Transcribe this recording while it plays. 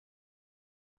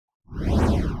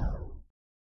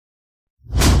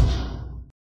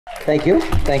Thank you.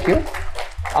 Thank you.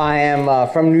 I am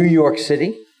from New York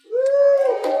City.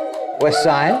 West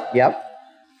Side, yep.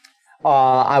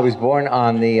 I was born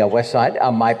on the West Side.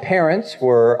 My parents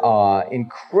were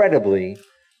incredibly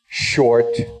short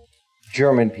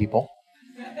German people.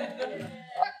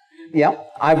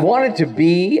 Yep. I wanted to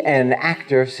be an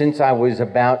actor since I was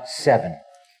about 7.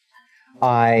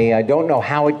 I don't know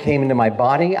how it came into my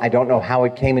body. I don't know how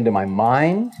it came into my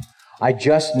mind. I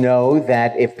just know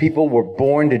that if people were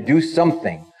born to do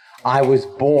something, I was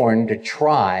born to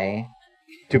try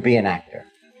to be an actor.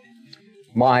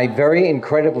 My very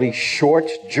incredibly short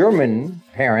German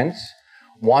parents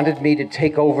wanted me to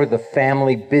take over the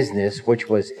family business, which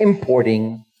was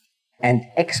importing and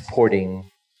exporting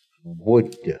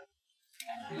wood.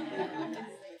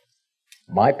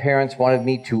 My parents wanted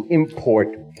me to import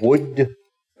wood.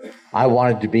 I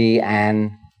wanted to be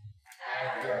an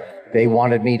actor. They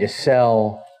wanted me to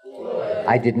sell wood.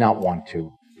 I did not want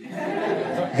to.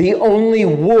 The only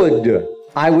wood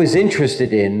I was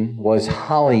interested in was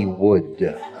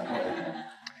Hollywood.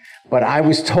 But I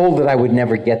was told that I would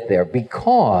never get there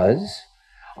because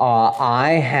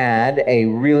I had a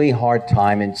really hard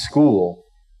time in school.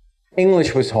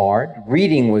 English was hard,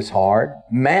 reading was hard,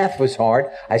 math was hard.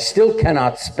 I still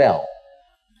cannot spell.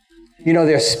 You know,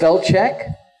 there's spell check.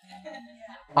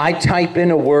 I type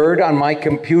in a word on my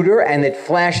computer and it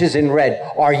flashes in red.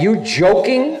 Are you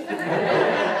joking?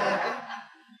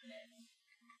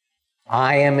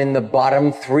 I am in the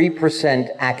bottom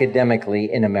 3%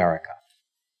 academically in America.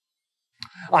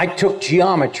 I took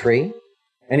geometry.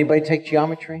 Anybody take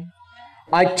geometry?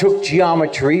 I took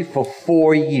geometry for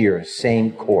 4 years,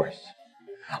 same course.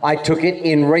 I took it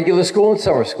in regular school and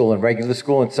summer school, and regular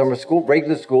school and summer school,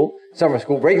 regular school, summer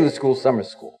school, regular school, summer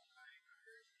school.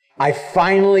 I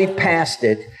finally passed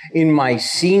it in my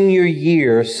senior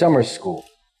year summer school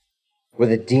with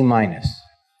a D-.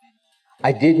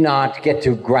 I did not get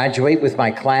to graduate with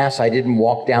my class. I didn't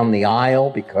walk down the aisle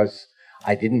because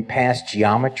I didn't pass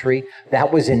geometry.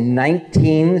 That was in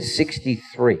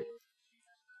 1963.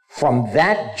 From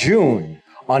that June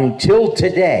until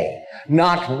today,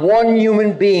 not one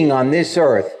human being on this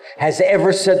earth has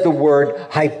ever said the word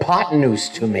hypotenuse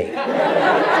to me.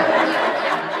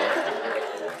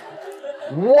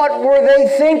 What were they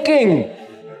thinking?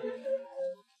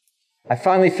 I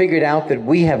finally figured out that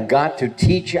we have got to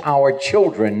teach our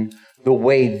children the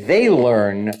way they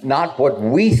learn, not what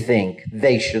we think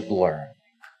they should learn.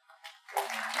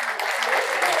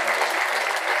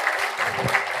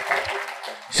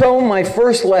 So my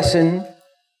first lesson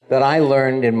that I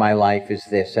learned in my life is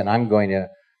this, and I'm going to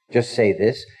just say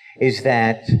this, is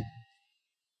that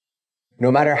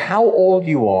no matter how old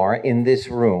you are in this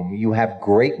room, you have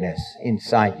greatness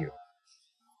inside you.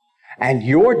 And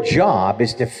your job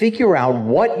is to figure out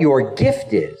what your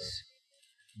gift is,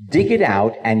 dig it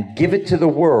out, and give it to the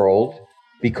world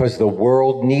because the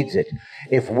world needs it.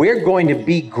 If we're going to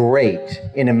be great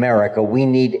in America, we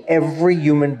need every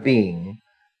human being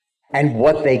and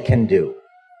what they can do.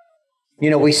 You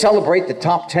know, we celebrate the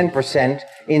top 10%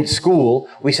 in school.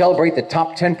 We celebrate the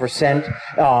top 10%,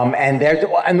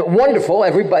 and wonderful.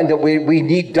 Everybody, we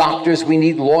need doctors, we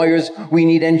need lawyers, we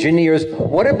need engineers.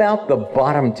 What about the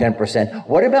bottom 10%?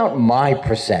 What about my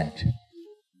percent?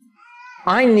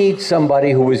 I need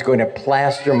somebody who is going to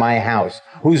plaster my house,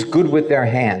 who's good with their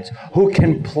hands, who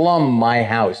can plumb my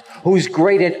house, who's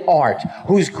great at art,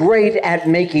 who's great at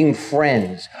making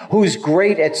friends, who's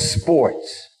great at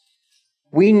sports.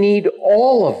 We need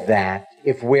all of that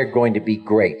if we're going to be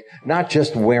great, not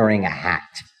just wearing a hat.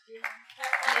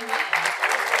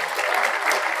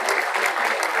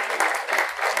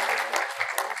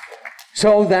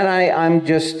 So that I'm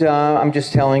just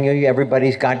telling you,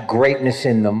 everybody's got greatness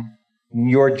in them.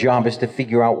 Your job is to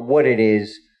figure out what it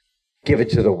is, give it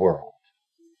to the world.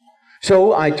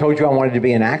 So I told you I wanted to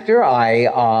be an actor.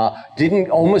 I didn't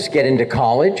almost get into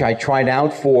college. I tried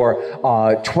out for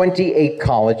 28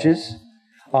 colleges.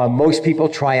 Most people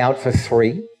try out for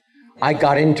 3. I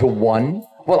got into 1.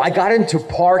 Well, I got into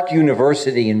Park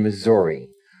University in Missouri,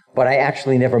 but I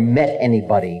actually never met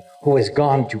anybody who has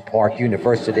gone to Park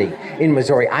University in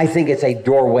Missouri. I think it's a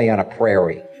doorway on a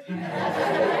prairie.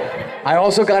 I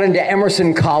also got into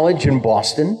Emerson College in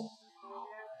Boston,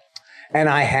 and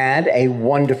I had a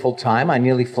wonderful time. I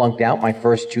nearly flunked out my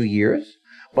first 2 years,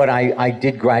 but I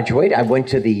did graduate. I went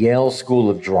to the Yale School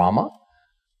of Drama.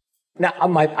 Now,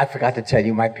 I forgot to tell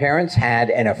you, my parents had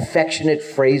an affectionate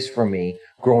phrase for me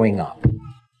growing up.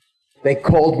 They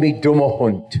called me dummer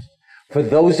Hund. For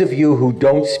those of you who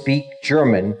don't speak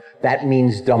German, that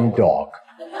means dumb dog.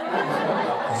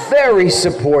 Very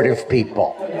supportive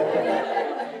people.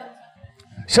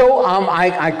 So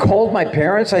I called my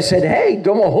parents. I said, hey,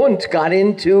 Domo Hund got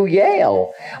into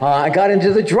Yale. I got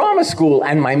into the drama school.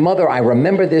 And my mother, I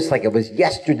remember this like it was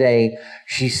yesterday.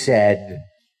 She said,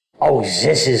 oh,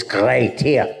 this is great.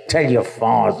 Here, tell your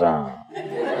father.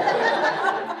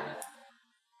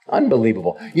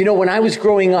 Unbelievable. You know, when I was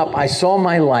growing up, I saw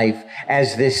my life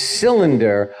as this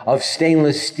cylinder of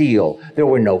stainless steel. There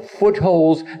were no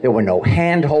footholds. There were no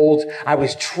handholds. I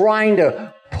was trying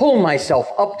to pull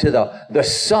myself up to the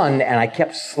sun, and I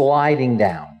kept sliding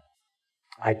down.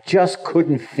 I just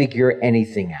couldn't figure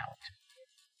anything out.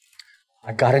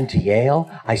 I got into Yale.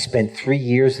 I spent 3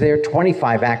 years there.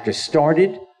 25 actors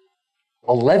started.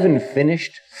 11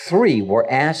 finished. 3 were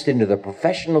asked into the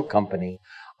professional company.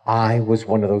 I was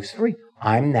one of those 3.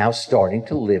 I'm now starting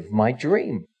to live my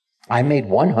dream. I made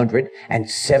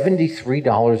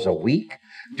 $173 a week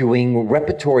doing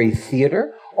repertory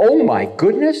theater. Oh my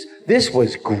goodness, this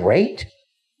was great.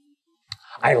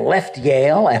 I left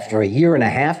Yale after a year and a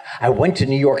half. I went to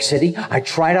New York City. I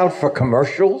tried out for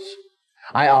commercials.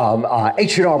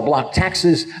 H&R Block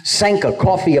Taxes, Sanka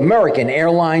Coffee, American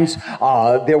Airlines.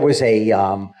 There was a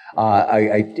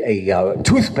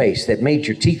toothpaste that made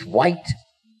your teeth white.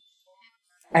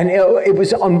 And it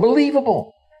was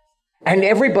unbelievable. And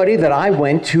everybody that I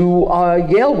went to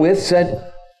Yale with said,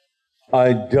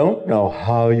 I don't know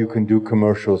how you can do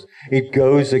commercials. It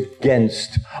goes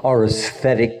against our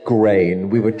aesthetic grain.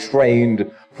 We were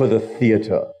trained for the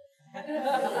theater.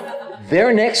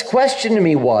 Their next question to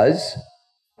me was,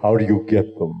 how do you get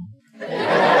them?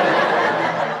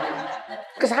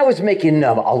 Because I was making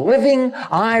a living.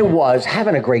 I was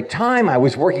having a great time. I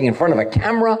was working in front of a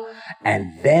camera.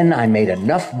 And then I made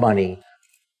enough money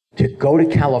to go to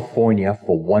California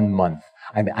for 1 month.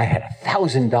 I had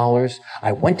 $1,000.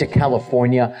 I went to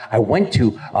California. I went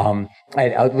to,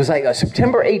 it was like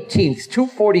September 18th,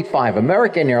 2:45,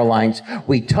 American Airlines.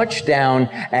 We touched down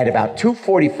at about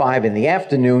 2:45 in the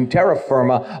afternoon, terra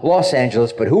firma, Los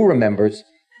Angeles, but who remembers?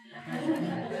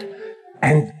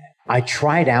 And I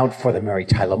tried out for the Mary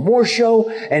Tyler Moore Show,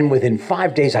 and within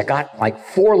 5 days, I got like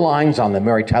 4 lines on the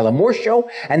Mary Tyler Moore Show,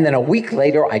 and then a week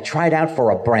later, I tried out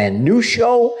for a brand new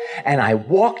show, and I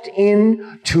walked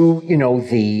in to,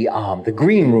 the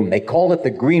green room. They call it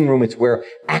the green room. It's where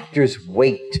actors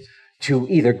wait to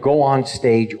either go on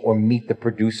stage or meet the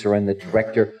producer and the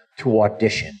director to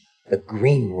audition. The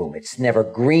green room. It's never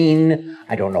green.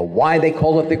 I don't know why they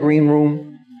call it the green room.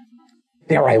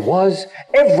 There I was.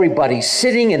 Everybody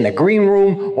sitting in the green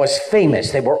room was famous.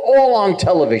 They were all on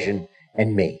television,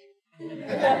 and me.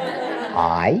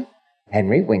 Hi,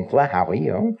 Henry Winkler, how are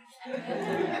you?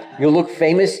 You look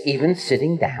famous even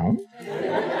sitting down.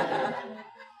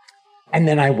 And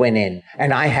then I went in,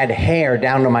 and I had hair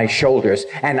down to my shoulders,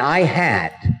 and I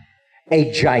had a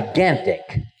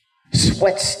gigantic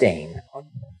sweat stain.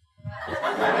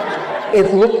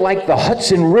 It looked like the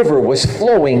Hudson River was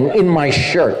flowing in my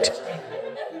shirt.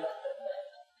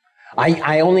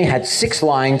 I only had 6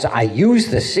 lines. I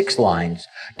used the 6 lines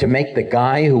to make the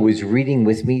guy who was reading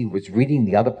with me, who was reading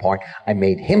the other part, I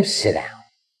made him sit down.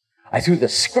 I threw the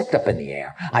script up in the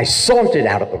air. I sauntered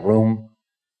out of the room,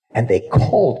 and they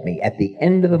called me at the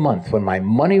end of the month when my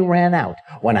money ran out,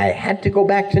 when I had to go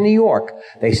back to New York.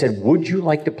 They said, would you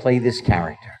like to play this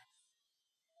character?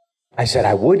 I said,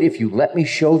 I would if you let me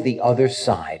show the other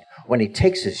side. When he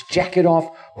takes his jacket off,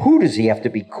 who does he have to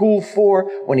be cool for?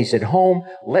 When he's at home,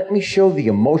 let me show the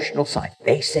emotional side.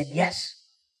 They said yes.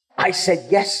 I said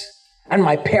yes. And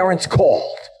my parents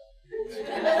called.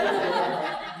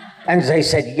 And they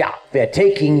said, yeah, they're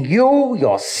taking you,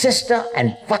 your sister,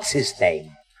 and what's his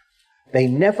name? They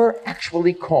never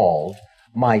actually called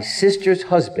my sister's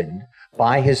husband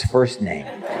by his first name.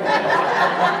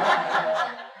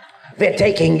 They're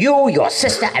taking you, your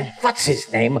sister, and what's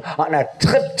his name on a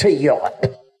trip to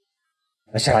Europe.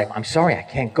 I said, I'm sorry, I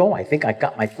can't go. I think I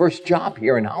got my first job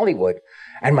here in Hollywood.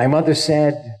 And my mother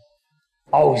said,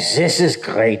 oh, this is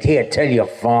great. Here, tell your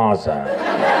father.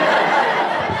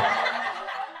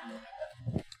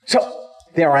 So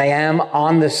there I am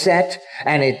on the set,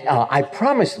 and I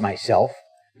promised myself,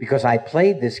 because I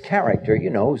played this character,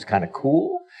 it was kind of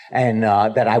cool, and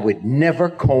that I would never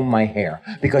comb my hair.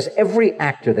 Because every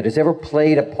actor that has ever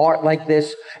played a part like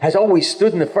this has always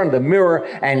stood in the front of the mirror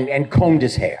and combed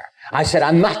his hair. I said,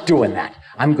 I'm not doing that.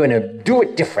 I'm going to do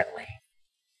it differently.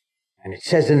 And it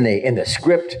says in the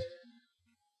script,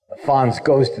 Fonz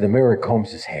goes to the mirror and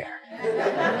combs his hair.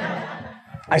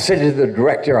 I said to the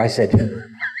director, I said,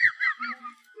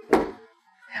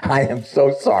 I am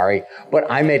so sorry,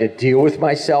 but I made a deal with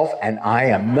myself, and I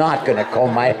am not going to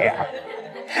comb my hair.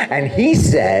 And he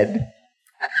said,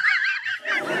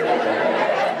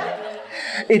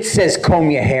 It says,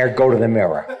 comb your hair, go to the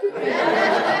mirror.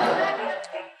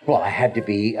 Well, I had to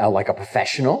be like a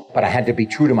professional, but I had to be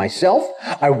true to myself.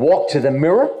 I walked to the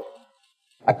mirror.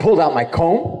 I pulled out my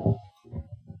comb.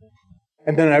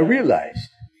 And then I realized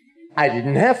I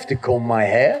didn't have to comb my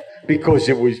hair because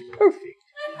it was perfect.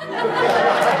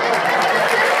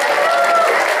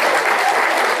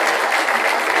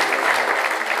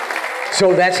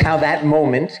 So that's how that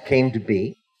moment came to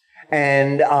be.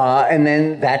 And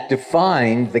then that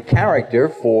defined the character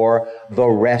for the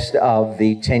rest of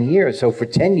the 10 years. So for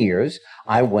 10 years,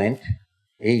 I went,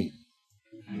 hey.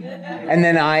 And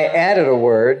then I added a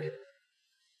word,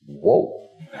 whoa.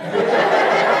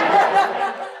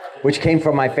 Which came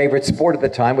from my favorite sport at the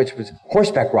time, which was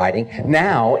horseback riding.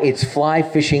 Now it's fly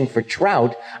fishing for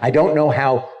trout. I don't know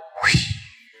how whoosh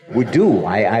would do.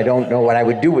 I don't know what I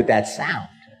would do with that sound.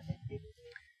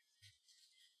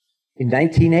 In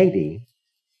 1980,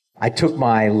 I took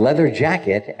my leather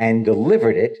jacket and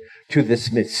delivered it to the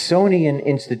Smithsonian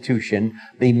Institution,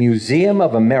 the Museum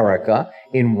of America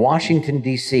in Washington,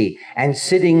 D.C. And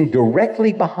sitting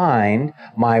directly behind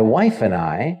my wife and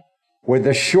I were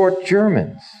the short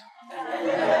Germans.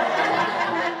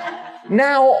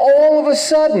 Now, all of a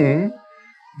sudden,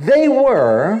 they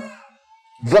were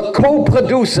the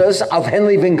co-producers of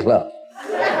Henry Winkler.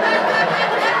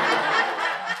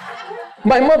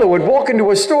 My mother would walk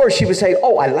into a store, she would say,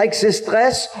 oh, I like this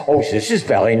dress. Oh, this is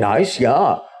very nice,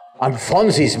 yeah. I'm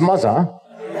Fonz's mother.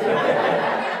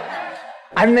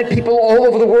 I've met people all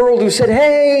over the world who said,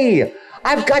 hey,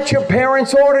 I've got your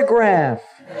parents' autograph.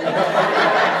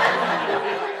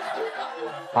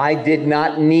 I did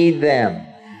not need them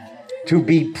to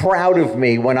be proud of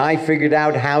me when I figured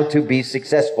out how to be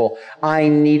successful. I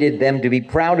needed them to be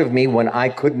proud of me when I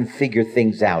couldn't figure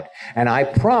things out. And I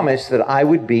promised that I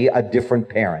would be a different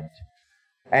parent.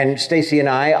 And Stacy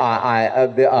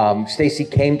and Stacy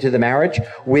came to the marriage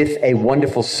with a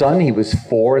wonderful son. He was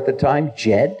 4 at the time,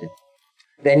 Jed.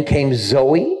 Then came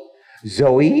Zoe.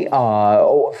 Zoe,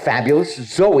 fabulous.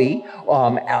 Zoe,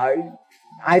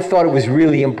 I thought it was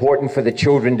really important for the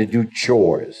children to do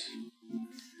chores.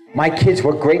 My kids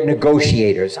were great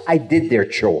negotiators. I did their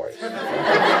chores.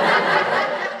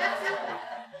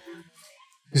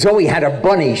 Zoe had a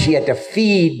bunny. She had to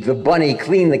feed the bunny,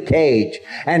 clean the cage.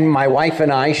 And my wife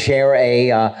and I share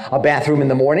a bathroom in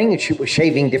the morning, and she was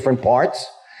shaving different parts.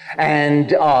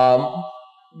 And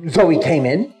Zoe came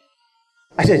in.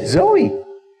 I said, Zoe,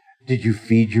 did you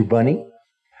feed your bunny?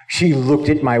 She looked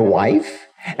at my wife,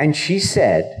 and she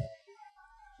said,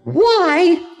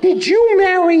 why did you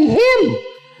marry him?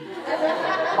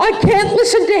 I can't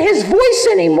listen to his voice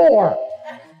anymore.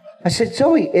 I said,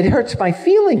 Zoe, it hurts my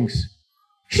feelings.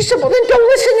 She said, well, then don't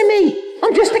listen to me.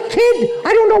 I'm just a kid.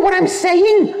 I don't know what I'm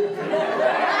saying.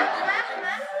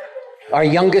 Our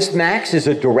youngest, Max, is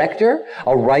a director,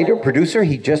 a writer, producer.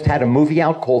 He just had a movie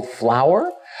out called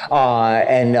Flower,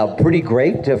 and pretty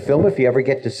great film if you ever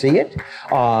get to see it.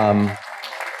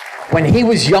 When he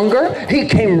was younger, he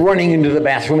came running into the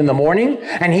bathroom in the morning,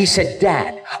 and he said,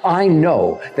 Dad, I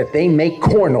know that they make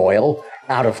corn oil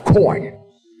out of corn.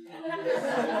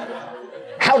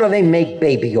 How do they make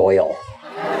baby oil?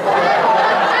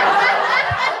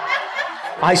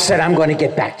 I said, I'm going to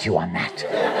get back to you on that.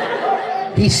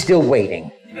 He's still waiting.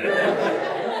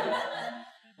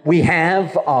 We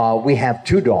have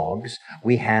 2 dogs.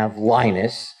 We have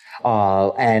Linus,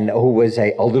 and who was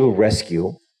a little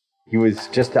rescue. He was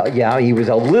just, he was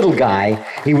a little guy.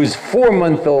 He was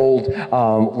 4-month-old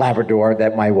Labrador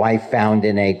that my wife found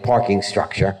in a parking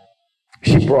structure.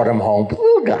 She brought him home,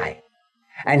 little guy.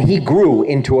 And he grew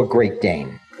into a Great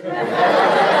Dane.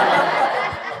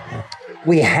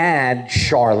 We had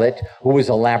Charlotte, who was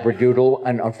a Labradoodle,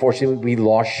 and unfortunately we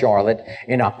lost Charlotte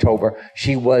in October.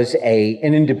 She was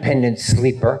an independent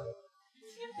sleeper.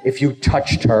 If you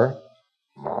touched her,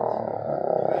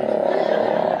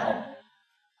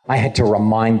 I had to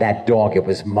remind that dog it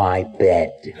was my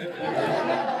bed.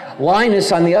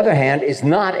 Linus, on the other hand, is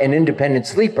not an independent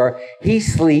sleeper. He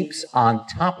sleeps on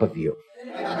top of you.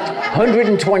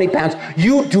 120 pounds.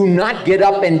 You do not get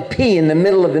up and pee in the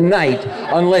middle of the night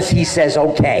unless he says,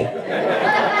 okay.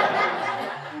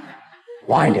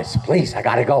 Linus, please, I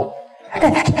gotta go.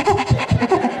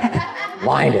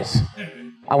 Linus.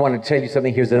 I want to tell you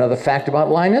something. Here's another fact about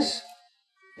Linus.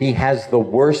 He has the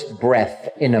worst breath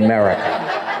in America.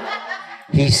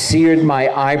 He seared my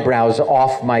eyebrows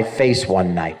off my face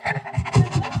one night.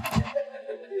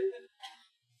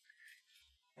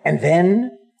 And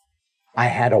then I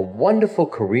had a wonderful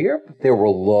career, but there were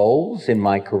lulls in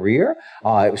my career.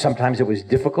 Sometimes it was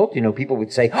difficult. You know, people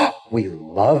would say, oh, we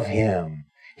love him.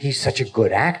 He's such a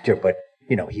good actor, but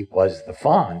You know, he was the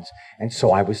Fonz, and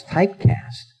so I was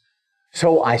typecast.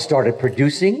 So I started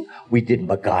producing, we did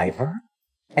MacGyver,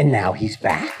 and now he's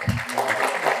back.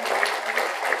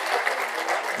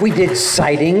 We did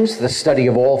Sightings, the study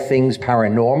of all things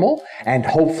paranormal, and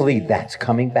hopefully that's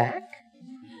coming back.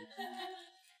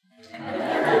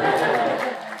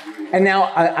 And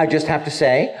now I just have to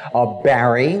say,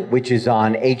 Barry, which is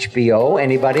on HBO,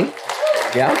 anybody?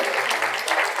 Yeah?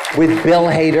 With Bill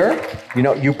Hader. You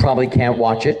know, you probably can't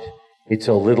watch it. It's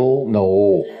a little,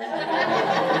 no.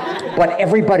 But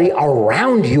everybody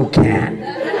around you can.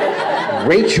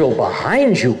 Rachel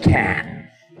behind you can.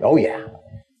 Oh, yeah.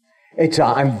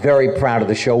 I'm very proud of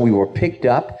the show. We were picked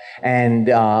up, and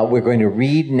we're going to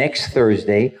read next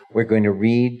Thursday. We're going to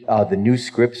read the new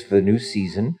scripts for the new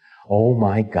season. Oh,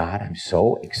 my God, I'm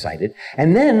so excited.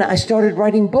 And then I started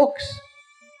writing books.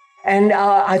 And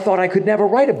I thought I could never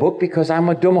write a book because I'm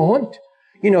a dumme Hund.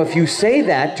 You know, if you say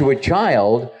that to a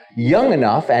child young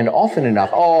enough and often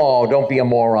enough, oh, don't be a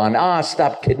moron.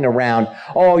 Stop kidding around.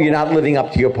 Oh, you're not living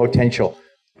up to your potential.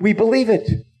 We believe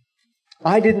it.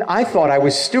 I thought I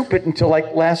was stupid until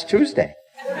like last Tuesday.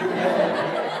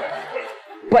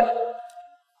 But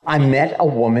I met a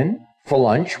woman for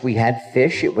lunch. We had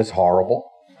fish. It was horrible.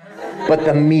 But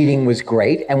the meeting was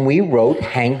great. And we wrote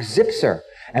Hank Zipser.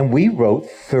 And we wrote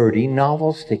 30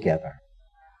 novels together.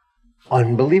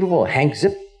 Unbelievable. Hank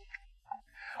Zip.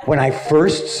 When I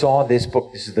first saw this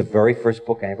book, this is the very first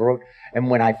book I ever wrote, and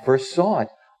when I first saw it,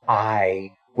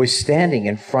 I was standing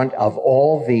in front of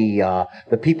all the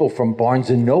people from Barnes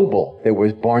 & Noble. There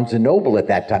was Barnes & Noble at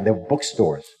that time. There were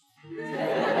bookstores.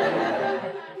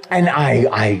 And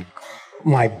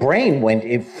my brain went,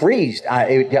 it freezed.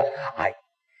 I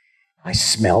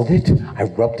smelled it. I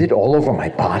rubbed it all over my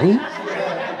body.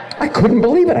 I couldn't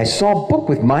believe it. I saw a book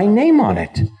with my name on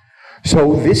it.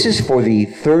 So this is for the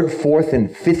 3rd, 4th,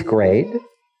 and 5th grade.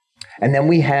 And then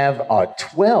we have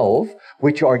 12,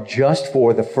 which are just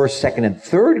for the 1st, 2nd, and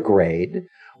 3rd grade,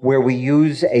 where we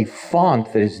use a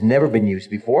font that has never been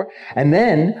used before. And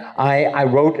then I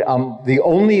wrote the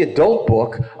only adult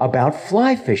book about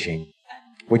fly fishing,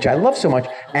 which I love so much.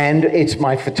 And it's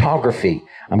my photography.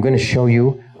 I'm going to show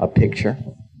you a picture.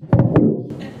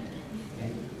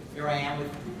 Here I am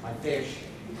with my fish.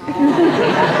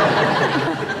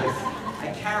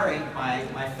 I carry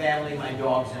my family, my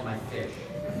dogs, and my fish.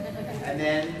 And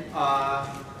then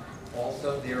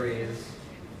also there is,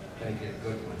 gotta get a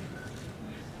good one.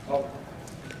 Oh,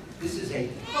 this is a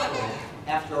puddle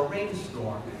after a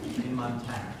rainstorm in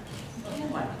Montana. Oh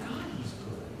my God, he's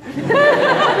good.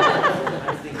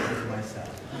 I'm thinking to myself.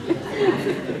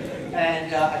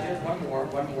 And just one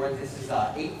more. This is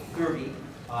 8:30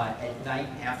 at night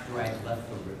after I left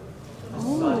the river. The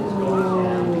sun is going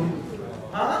down.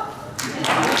 Huh?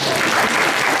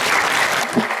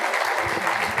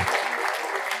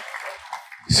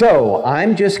 So,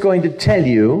 I'm just going to tell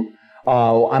you,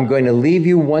 I'm going to leave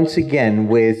you once again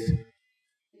with,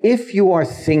 if you are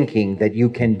thinking that you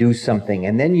can do something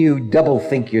and then you double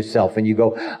think yourself and you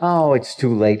go, oh, it's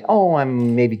too late. Oh,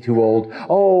 I'm maybe too old.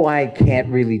 Oh, I can't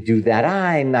really do that.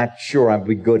 I'm not sure I'll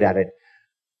be good at it.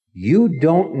 You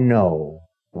don't know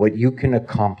what you can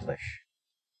accomplish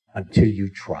until you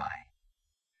try.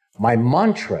 My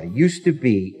mantra used to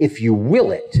be, if you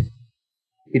will it,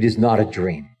 it is not a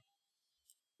dream.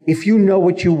 If you know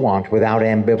what you want without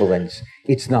ambivalence,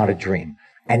 it's not a dream.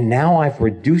 And now I've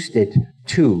reduced it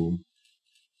to,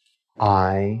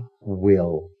 I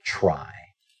will try.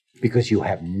 Because you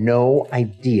have no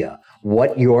idea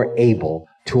what you're able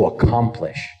to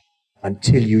accomplish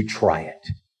until you try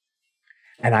it.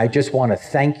 And I just want to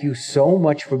thank you so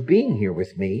much for being here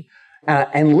with me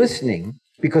and listening,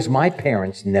 because my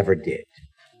parents never did.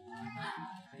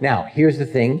 Now, here's the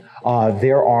thing.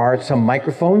 There are some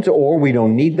microphones, or we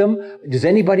don't need them. Does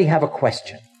anybody have a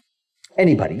question?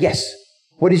 Anybody? Yes.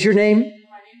 What is your name? My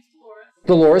name's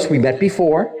Dolores. Dolores, we met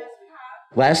before. Yes, we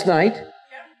have. Last night? Yep.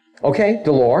 Okay,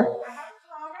 Dolores. I have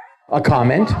a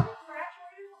comment. A comment? Graduated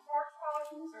from Fort College,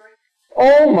 Missouri.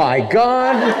 Oh my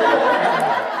God.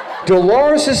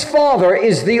 Dolores' father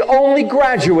is the only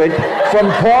graduate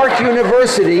from Park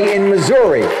University in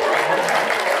Missouri.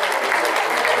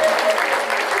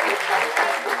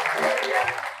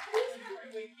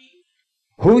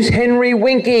 Who's Henry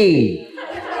Winky?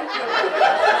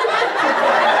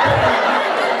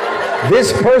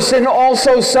 This person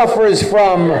also suffers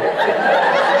from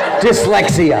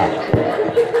dyslexia.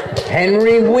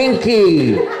 Henry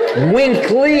Winky.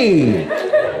 Winkley.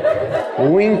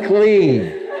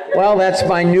 Winkley. Well, that's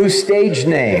my new stage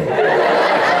name.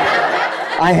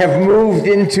 I have moved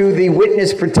into the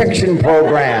witness protection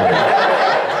program.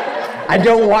 I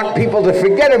don't want people to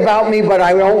forget about me, but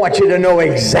I don't want you to know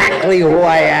exactly who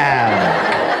I am.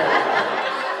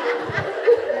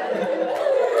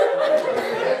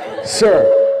 Sir.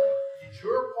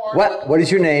 What is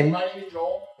your name? My name is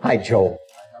Joel. Hi, Joel.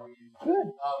 How are you?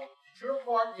 Good. Did your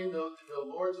part in the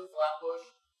Lords of Flatbush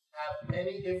have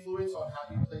any influence on how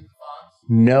you played the Fonz?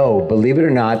 No, believe it or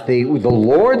not, the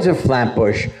Lords of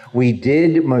Flatbush,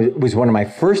 was one of my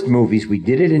first movies. We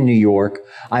did it in New York.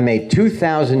 I made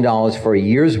 $2,000 for a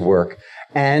year's work,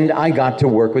 and I got to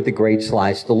work with the great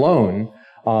Sly Stallone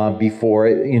before,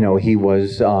 he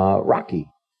was Rocky.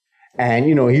 And,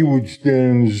 he would stand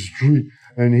in the street,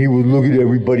 and he would look at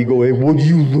everybody, go, "Hey, what are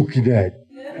you looking at?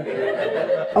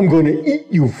 I'm going to eat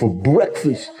you for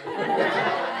breakfast."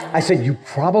 I said, "You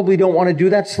probably don't want to do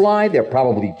that, Sly. They're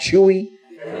probably chewy."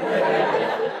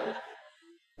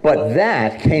 But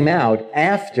that came out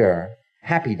after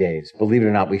Happy Days, believe it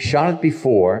or not. We shot it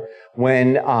before.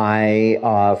 When I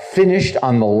finished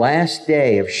on the last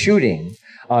day of shooting,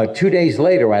 2 days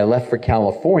later, I left for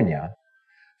California.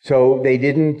 So they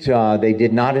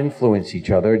did not influence each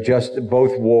other, just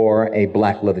both wore a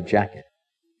black leather jacket,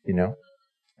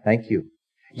 Thank you.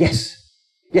 Yes.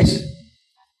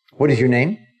 What is your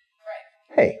name? Craig.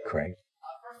 Hey, Craig.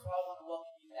 First of all, I want to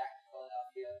welcome you back to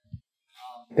Philadelphia.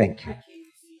 Thank you. I came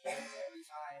to see you every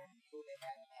time you would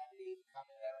have Happy Days come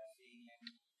to that stadium and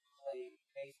play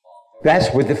baseball. That's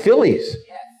with the Phillies.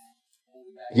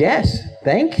 Yes,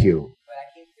 thank you. But I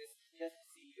came just to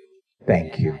see you.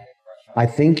 Thank you. I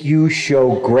think you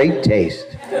show great taste.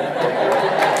 Honestly,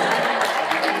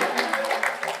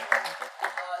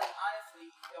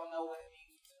 you don't know what it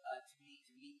means to me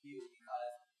to meet you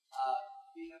because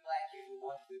being a black kid who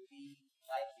wants to be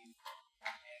like you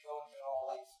and going to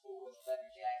all like school with a leather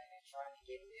jacket and trying to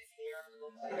get this hair to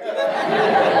look like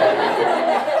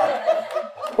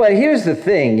Well, here's the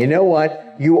thing. You know what?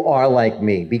 You are like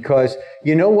me because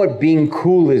you know what being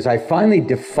cool is? I finally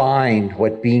defined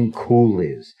what being cool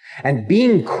is. And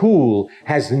being cool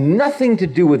has nothing to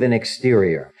do with an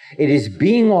exterior. It is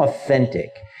being authentic.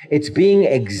 It's being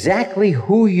exactly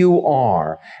who you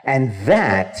are, and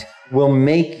that will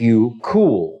make you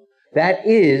cool. That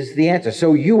is the answer.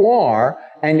 So you are,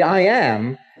 and I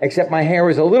am, except my hair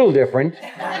is a little different.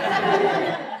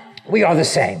 We are the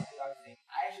same.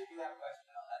 I actually do have a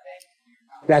question on that. Thank you for your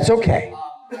comment. That's okay.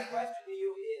 My question to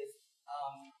you is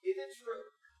it true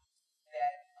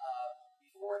that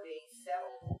before they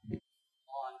settled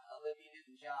on Olivia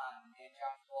Newton-John and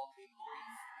John Travolta in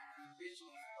Grease, it was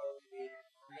originally supposed to be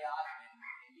Maria Osmond,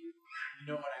 and you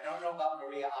know what I don't know about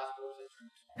Maria Osmond?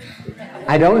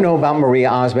 I don't know about Maria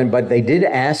Osmond, but they did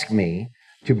ask me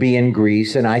to be in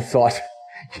Grease, and I thought,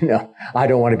 I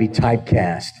don't want to be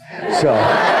typecast. So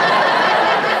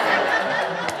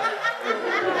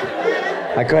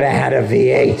I could have had a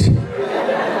V8.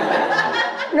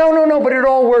 No, but it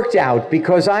all worked out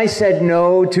because I said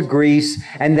no to Grease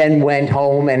and then went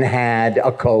home and had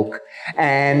a Coke.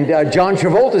 And John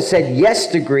Travolta said yes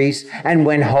to Grease and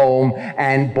went home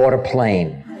and bought a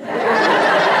plane.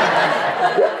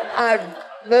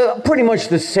 Pretty much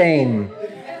the same.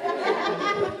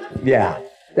 Yeah.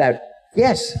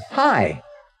 Yes. Hi.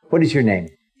 What is your name?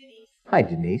 Denise. Hi,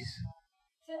 Denise.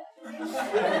 7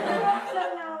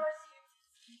 hours.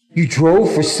 You drove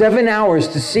for 7 hours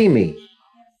to see me.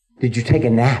 Did you take a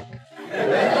nap?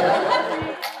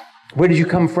 Where did you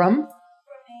come from?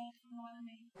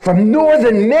 From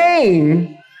northern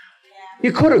Maine?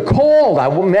 You could have called.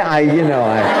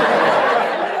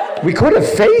 We could have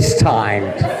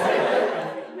FaceTimed.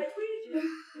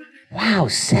 Wow,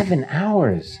 7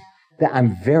 hours.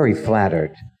 I'm very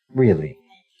flattered. Really.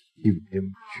 You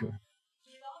sure?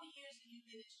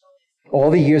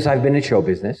 All the years I've been in show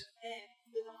business.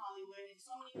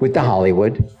 With the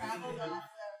Hollywood.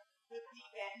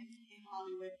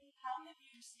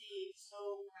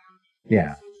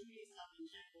 Yeah.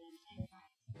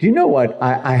 Do you know what?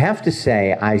 I have to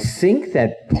say, I think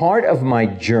that part of my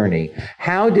journey,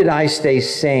 how did I stay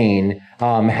sane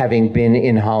having been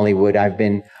in Hollywood? I've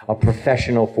been a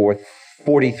professional for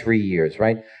 43 years,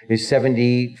 right? Is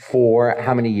 74,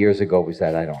 how many years ago was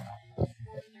that? I don't know.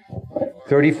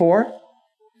 34?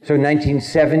 So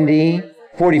 1970,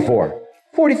 44.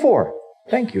 44.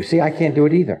 Thank you. See, I can't do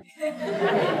it either.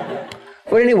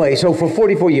 But anyway, so for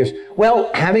 44 years, well,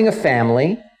 having a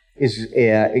family is,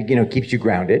 keeps you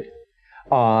grounded.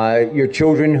 Your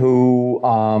children who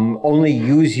only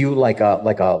use you like a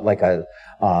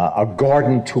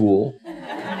garden tool.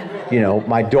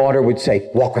 My daughter would say,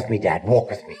 "Walk with me, Dad, walk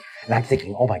with me." And I'm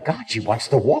thinking, oh my God, she wants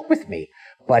to walk with me.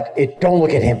 But don't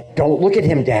look at him. Don't look at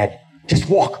him, Dad. Just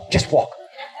walk, just walk.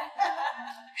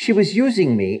 she was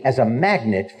using me as a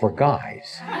magnet for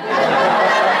guys.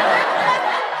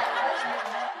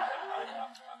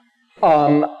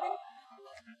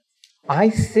 I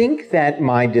think that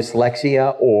my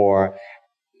dyslexia, or,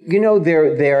 you know,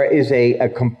 there is a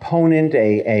component,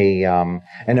 an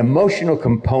emotional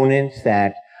component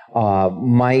that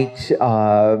might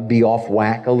be off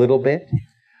whack a little bit.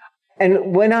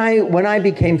 And when I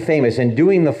became famous and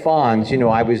doing the Fonz, you know,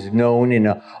 I was known in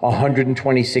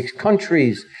 126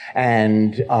 countries,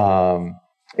 and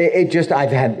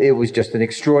it was just an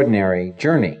extraordinary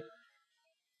journey.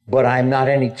 But I'm not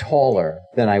any taller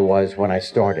than I was when I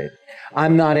started.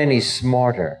 I'm not any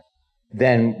smarter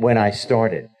than when I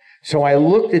started. So I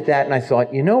looked at that and I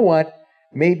thought, you know what?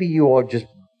 Maybe you all just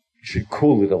should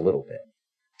cool it a little bit.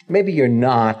 Maybe you're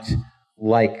not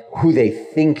like who they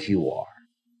think you are,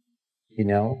 you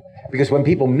know? Because when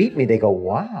people meet me, they go,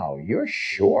 wow, you're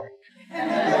short.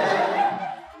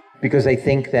 Because they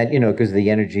think that, you know, because of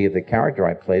the energy of the character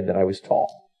I played, that I was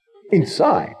tall.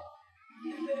 Inside,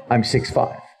 I'm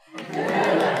 6'5".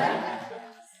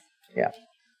 Yeah.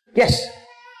 Yes.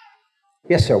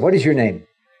 Yes, sir. What is your name?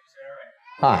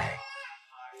 Hi. I have a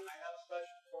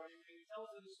question for you. Can you tell us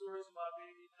any stories about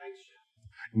being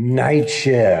in night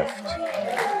shift? Night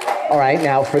Shift. All right.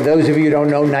 Now, for those of you who don't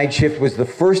know, Night Shift was the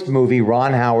first movie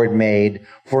Ron Howard made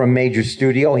for a major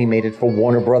studio. He made it for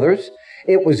Warner Brothers.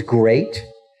 It was great.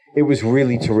 It was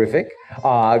really terrific.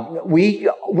 We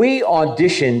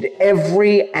auditioned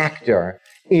every actor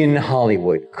in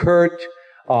Hollywood. Kurt,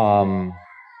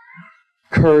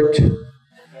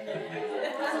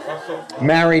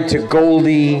 married to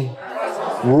Goldie,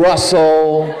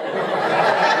 Russell,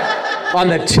 on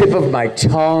the tip of my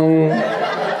tongue,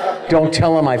 don't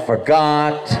tell him I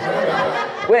forgot.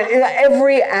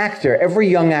 Every actor, every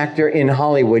young actor in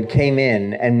Hollywood came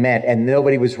in and met, and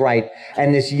nobody was right.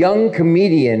 And this young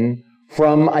comedian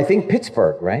from, I think,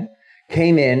 Pittsburgh, right,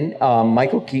 came in,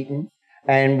 Michael Keaton,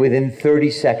 and within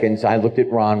 30 seconds, I looked at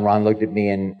Ron looked at me,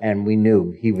 and we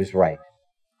knew he was right.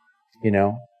 You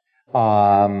know?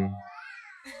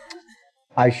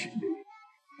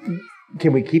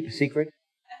 Can we keep a secret?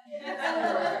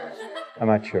 I'm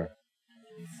not sure.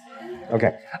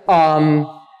 Okay.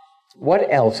 What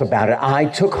else about it? I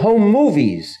took home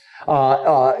movies,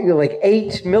 like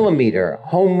 8mm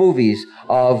home movies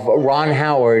of Ron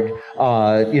Howard,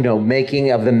 making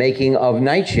of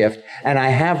Night Shift, and I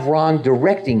have Ron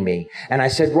directing me. And I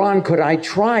said, Ron, could I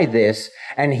try this?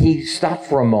 And he stopped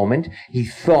for a moment. He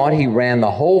thought, he ran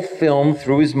the whole film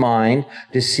through his mind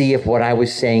to see if what I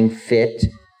was saying fit.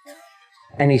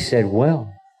 And he said, well,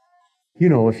 you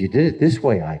know, if you did it this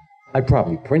way, I'd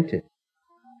probably print it.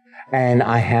 And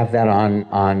I have that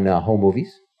on home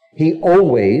movies. He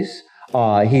always,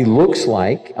 he looks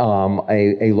like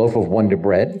a loaf of Wonder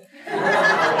Bread.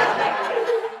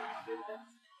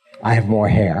 I have more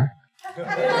hair.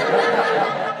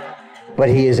 But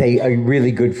he is a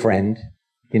really good friend.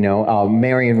 You know,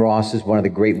 Marion Ross is one of the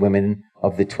great women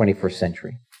of the 21st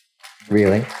century.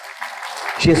 Really.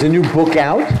 She has a new book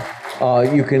out.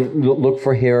 You can look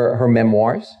for her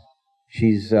memoirs.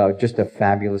 She's just a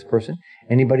fabulous person.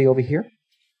 Anybody over here?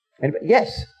 Anybody?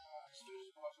 Yes.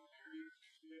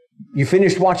 You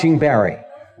finished watching Barry?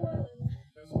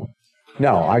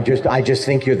 No, I just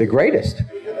think you're the greatest.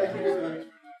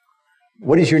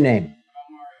 What is your name?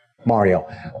 Mario.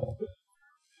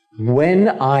 When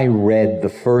I read the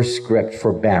first script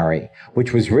for Barry,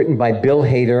 which was written by Bill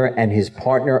Hader and his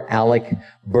partner Alec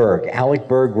Berg. Alec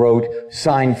Berg wrote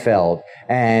Seinfeld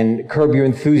and Curb Your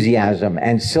Enthusiasm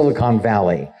and Silicon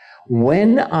Valley.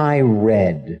 When I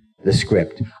read the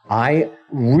script, I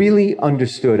really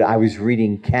understood I was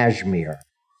reading cashmere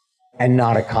and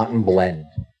not a cotton blend.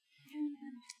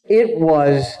 It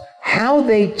was how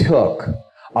they took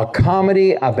a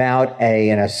comedy about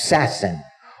an assassin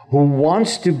who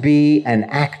wants to be an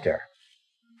actor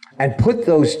and put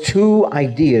those two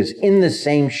ideas in the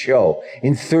same show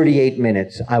in 38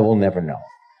 minutes, I will never know.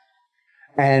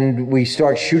 And we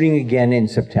start shooting again in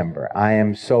September. I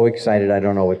am so excited, I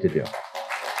don't know what to do.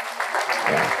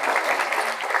 Yeah.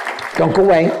 Don't go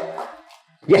away.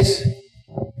 Yes.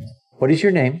 What is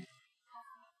your name?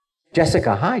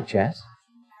 Jessica. Hi, Jess.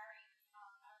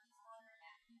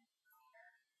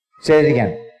 Say it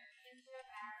again.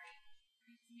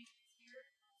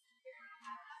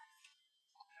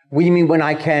 What do you mean when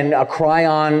I can cry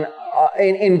on?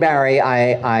 In Barry,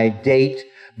 I date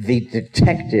the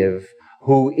detective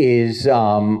who is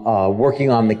working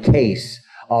on the case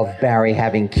of Barry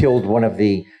having killed one of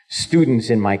the students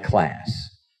in my class.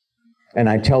 And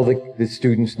I tell the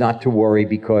students not to worry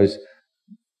because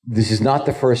this is not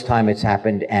the first time it's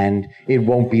happened and it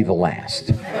won't be the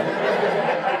last.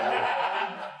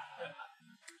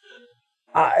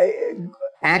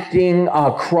 Acting,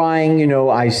 crying, you know,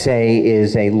 I say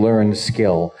is a learned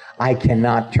skill. I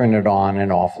cannot turn it on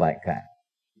and off like that.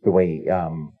 The way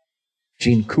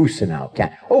Gene Cousineau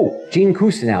can. Oh, Gene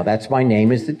Cousineau, that's my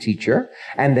name as the teacher.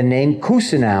 And the name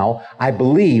Cousineau, I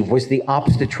believe, was the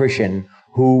obstetrician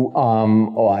who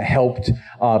helped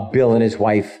Bill and his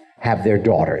wife have their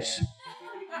daughters.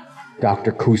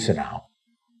 Dr. Cousineau.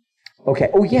 Okay.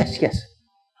 Oh, yes, yes.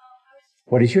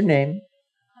 What is your name?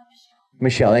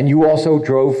 Michelle. And you also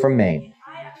drove from Maine?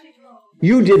 I actually drove.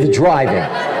 You did the driving.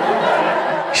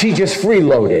 She just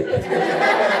freeloaded.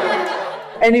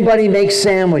 Anybody make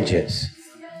sandwiches?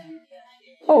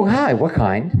 Oh, hi. What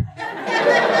kind? She's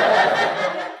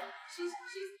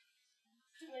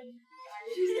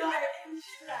got it.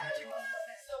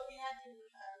 So we had to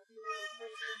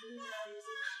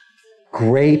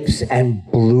Grapes and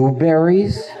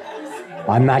blueberries?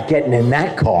 I'm not getting in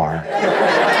that car.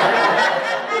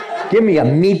 Give me a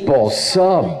meatball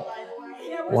sub.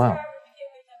 Wow.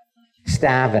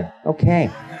 Stavin. Okay.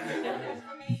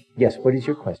 Yes, what is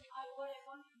your question?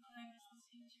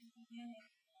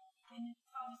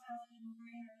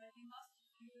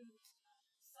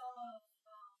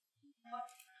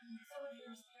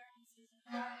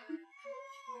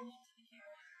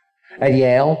 At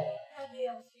Yale?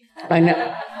 I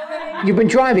know. You've been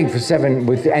driving for 7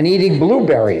 and eating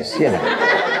blueberries, you know.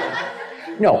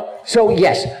 No. So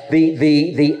yes,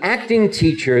 the acting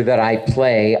teacher that I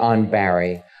play on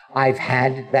Barry, I've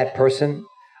had that person.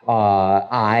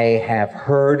 I have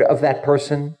heard of that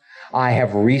person. I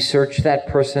have researched that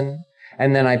person.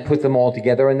 And then I put them all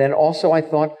together. And then also I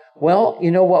thought, well,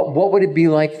 you know what? What would it be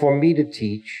like for me to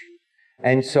teach?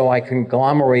 And so I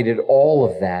conglomerated all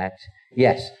of that.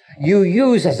 Yes, you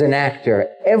use as an actor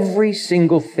every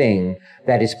single thing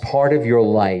that is part of your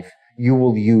life you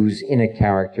will use in a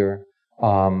character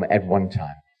at one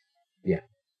time. Yeah.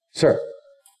 Sir,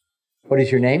 what is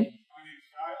your name? My name is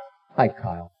Kyle. Hi,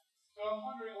 Kyle. So I'm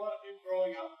wondering, a lot of people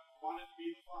growing up wanted to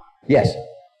be the Fonz. Yes.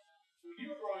 When you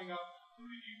were growing up, who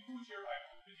was your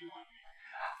idol? Who did you want to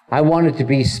be? I wanted to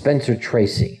be Spencer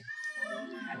Tracy.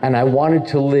 And I wanted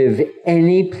to live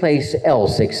any place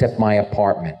else except my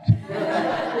apartment.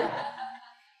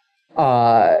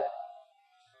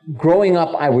 Growing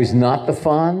up, I was not the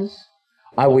Fonz.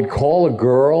 I would call a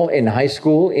girl in high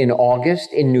school in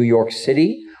August in New York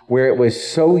City, where it was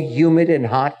so humid and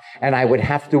hot, and I would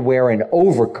have to wear an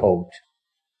overcoat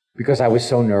because I was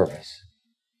so nervous,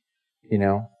 you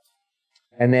know?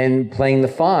 And then playing the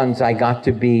Fonz, I got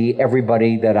to be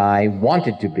everybody that I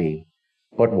wanted to be,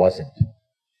 but wasn't.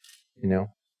 You know?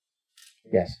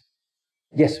 Yes.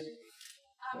 Yes.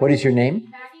 What is your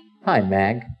name? Maggie? Hi,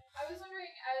 Mag. I was wondering,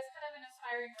 as kind of an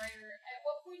aspiring writer, at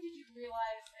what point did you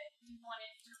realize that you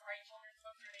wanted to write children's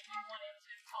books or that you wanted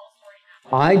to tell a story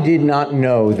now? I did not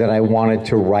know that I wanted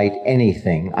to write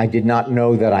anything. I did not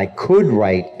know that I could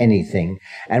write anything.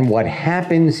 And what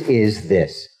happens is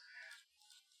this.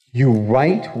 You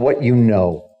write what you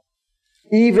know.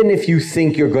 Even if you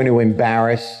think you're going to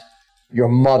embarrass your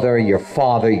mother, your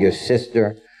father, your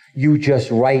sister, you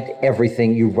just write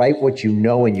everything. You write what you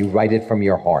know and you write it from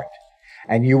your heart.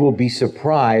 And you will be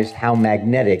surprised how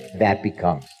magnetic that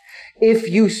becomes. If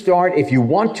you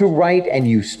want to write and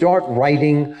you start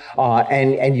writing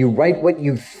and you write what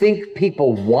you think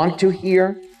people want to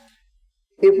hear,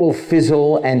 it will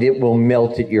fizzle and it will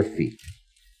melt at your feet.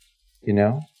 You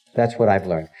know? That's what I've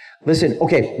learned. Listen,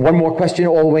 okay, one more question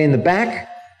all the way in the back.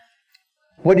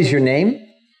 What is your name?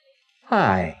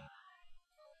 Hi.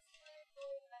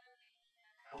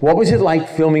 What was it like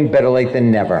filming Better Late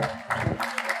Than Never?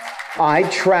 I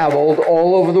traveled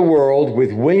all over the world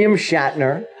with William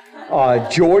Shatner,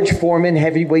 George Foreman,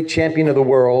 heavyweight champion of the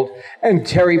world, and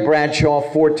Terry Bradshaw,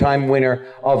 4-time winner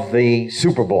of the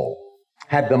Super Bowl.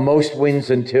 Had the most wins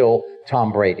until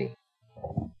Tom Brady.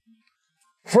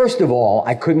 First of all,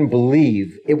 I couldn't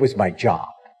believe it was my job.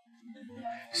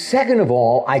 Second of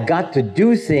all, I got to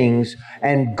do things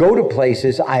and go to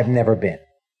places I've never been.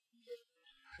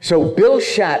 So Bill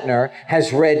Shatner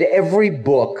has read every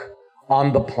book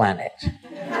on the planet.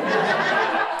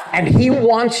 And he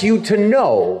wants you to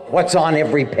know what's on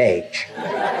every page.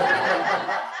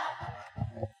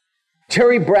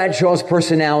 Terry Bradshaw's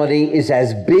personality is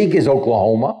as big as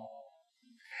Oklahoma.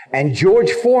 And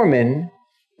George Foreman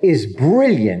is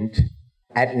brilliant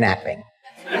at napping.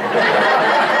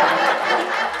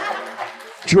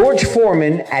 George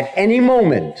Foreman, at any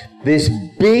moment, this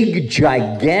big,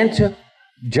 gigantic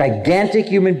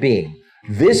human being,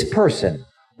 this person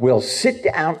will sit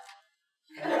down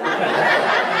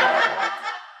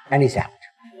and he's out.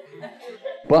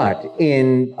 But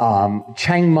in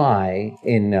Chiang Mai,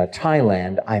 in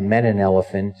Thailand, I met an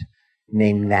elephant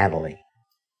named Natalie.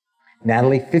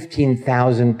 Natalie,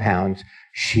 15,000 pounds.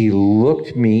 She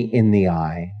looked me in the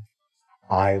eye.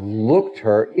 I looked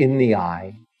her in the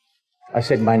eye. I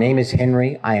said, my name is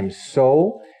Henry. I am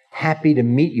so happy to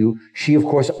meet you. She, of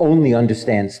course, only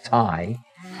understands Thai.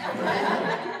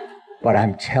 But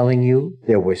I'm telling you,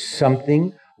 there was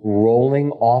something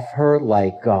rolling off her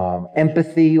like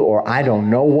empathy or I don't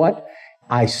know what.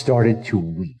 I started to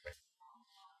weep.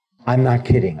 I'm not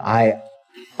kidding.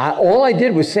 All I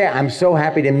did was say, I'm so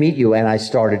happy to meet you, and I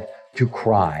started to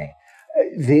cry.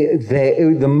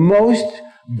 The most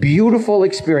beautiful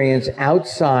experience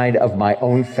outside of my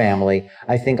own family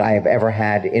I think I have ever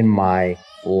had in my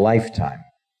lifetime.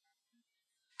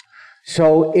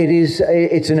 So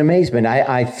it's an amazement.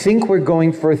 I think we're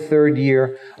going for a third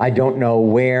year. I don't know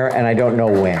where, and I don't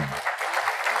know when.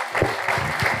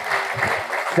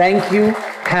 Thank you.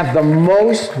 Have the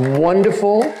most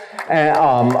wonderful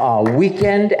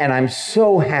weekend, and I'm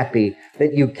so happy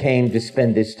that you came to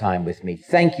spend this time with me.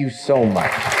 Thank you so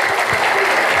much.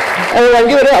 Everyone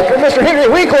give it up for Mr. Henry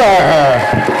Winkler.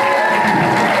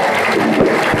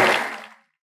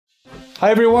 Hi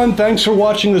everyone, thanks for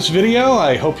watching this video.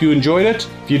 I hope you enjoyed it.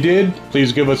 If you did,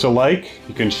 please give us a like.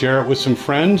 You can share it with some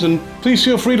friends, and please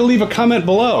feel free to leave a comment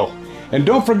below. And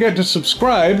don't forget to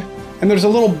subscribe, and there's a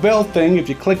little bell thing. If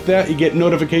you click that, you get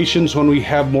notifications when we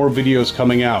have more videos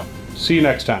coming out. See you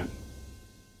next time.